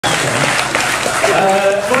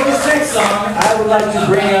For this next song, I would like to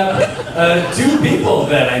bring up two people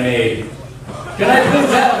that I made. Can I please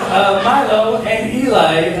have Milo and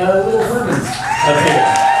Eli, little Phirmans, up here?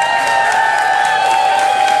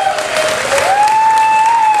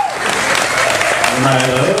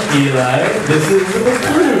 Milo, Eli, this is the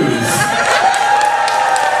cruise.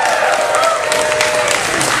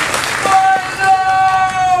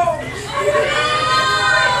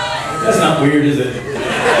 That's not weird, is it?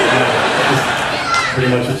 Pretty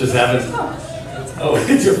much what just happens. Oh,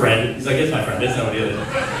 it's your friend. He's like, it's my friend. It's nobody else.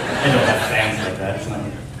 I don't have fans like that. It's not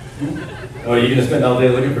me. Oh, you're gonna spend all day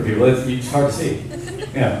looking for people. It's hard to see.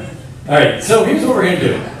 Yeah. All right. So here's what we're gonna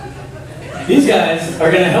do. These guys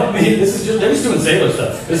are gonna help me. They're just doing sailor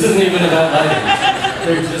stuff. This isn't even about lighting.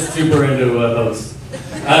 They're just super into boats.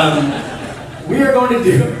 We are going to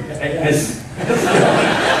do.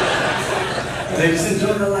 They just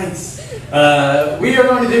enjoy the lights. We are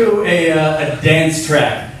going to do a dance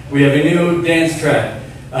track. We have a new dance track.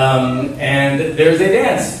 And there's a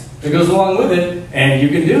dance that goes along with it, and you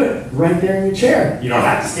can do it right there in your chair. You don't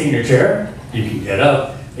have to stay in your chair. You can get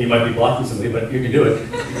up. You might be blocking somebody, but you can do it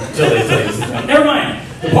until they tell you to sit down. Never mind.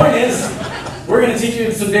 The point is, we're going to teach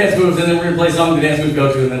you some dance moves, and then we're going to play a song the dance moves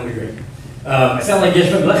go to, and then it'll be great. I sound like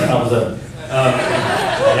Yeshua Blech all of a sudden.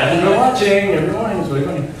 You haven't been watching every morning. It's really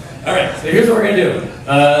funny. All right, so here's what we're going to do.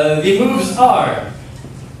 The moves are, what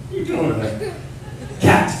are you doing over there?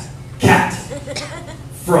 Cat, cat,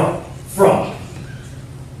 frog, frog.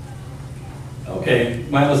 Okay,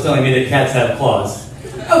 Milo's telling me that cats have claws.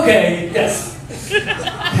 Okay, yes.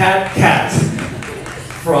 Cat, cat,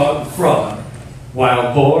 frog, frog,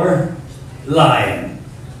 wild boar, lion.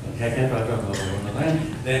 Cat, cat, frog, frog, frog,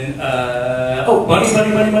 lion. Then, oh, bunny,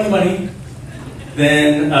 bunny, bunny, bunny, bunny.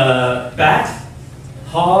 Then, bat,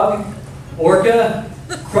 hog, orca,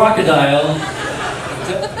 crocodile.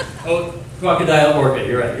 Oh, crocodile, orca,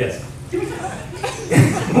 you're right, yes.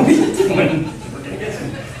 What are you doing? We're gonna get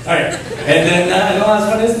some. All right, and then the last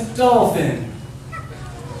one is dolphin.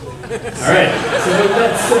 All right, so with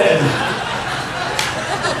that said,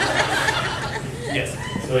 yes,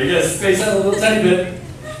 so you guys space out a little tiny bit.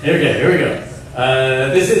 Here we go.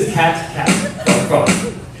 This is cat, cat, frog,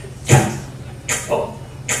 cat. Oh,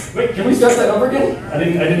 wait, can we start that over again? I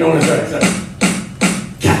didn't know when to start. Sorry.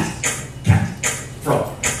 Cat, cat, frog,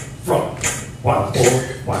 frog, wild boar,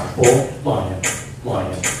 lion,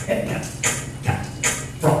 lion, and cat, cat,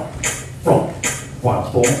 frog, frog,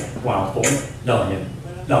 wild boar, lion,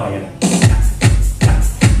 lion.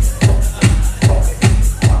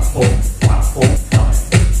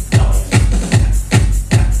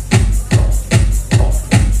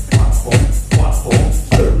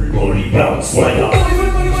 Everybody bounce like a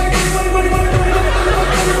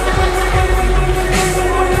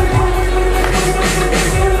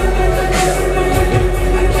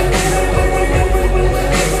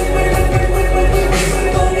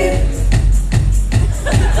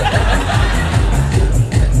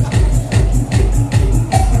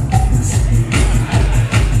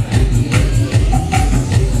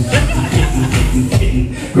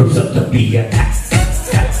grows up to be a cat.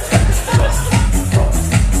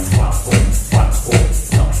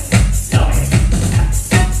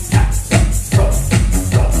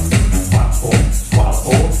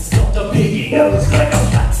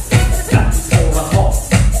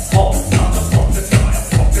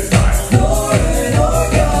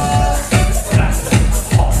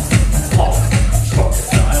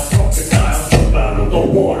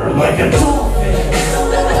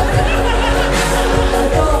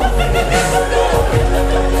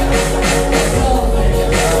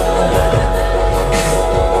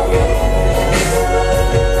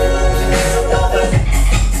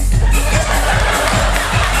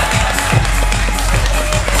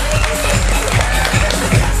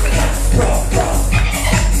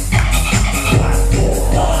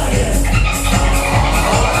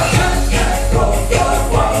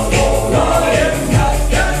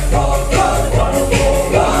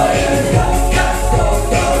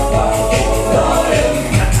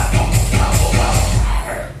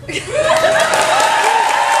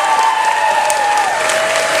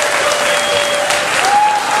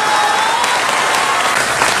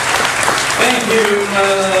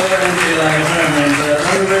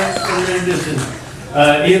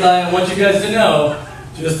 Eli, I want you guys to know,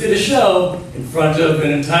 just did a show in front of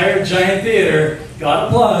an entire giant theater, got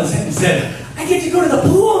applause, and said, I get to go to the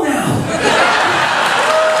pool now!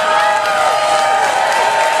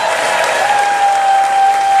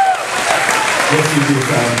 Yes, you do,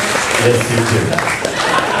 son. Yes, you do.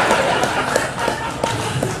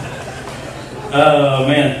 Oh,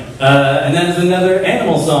 man. And that is another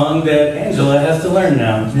animal song that Angela has to learn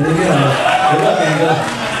now. Here we go. Good luck,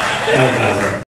 Angela.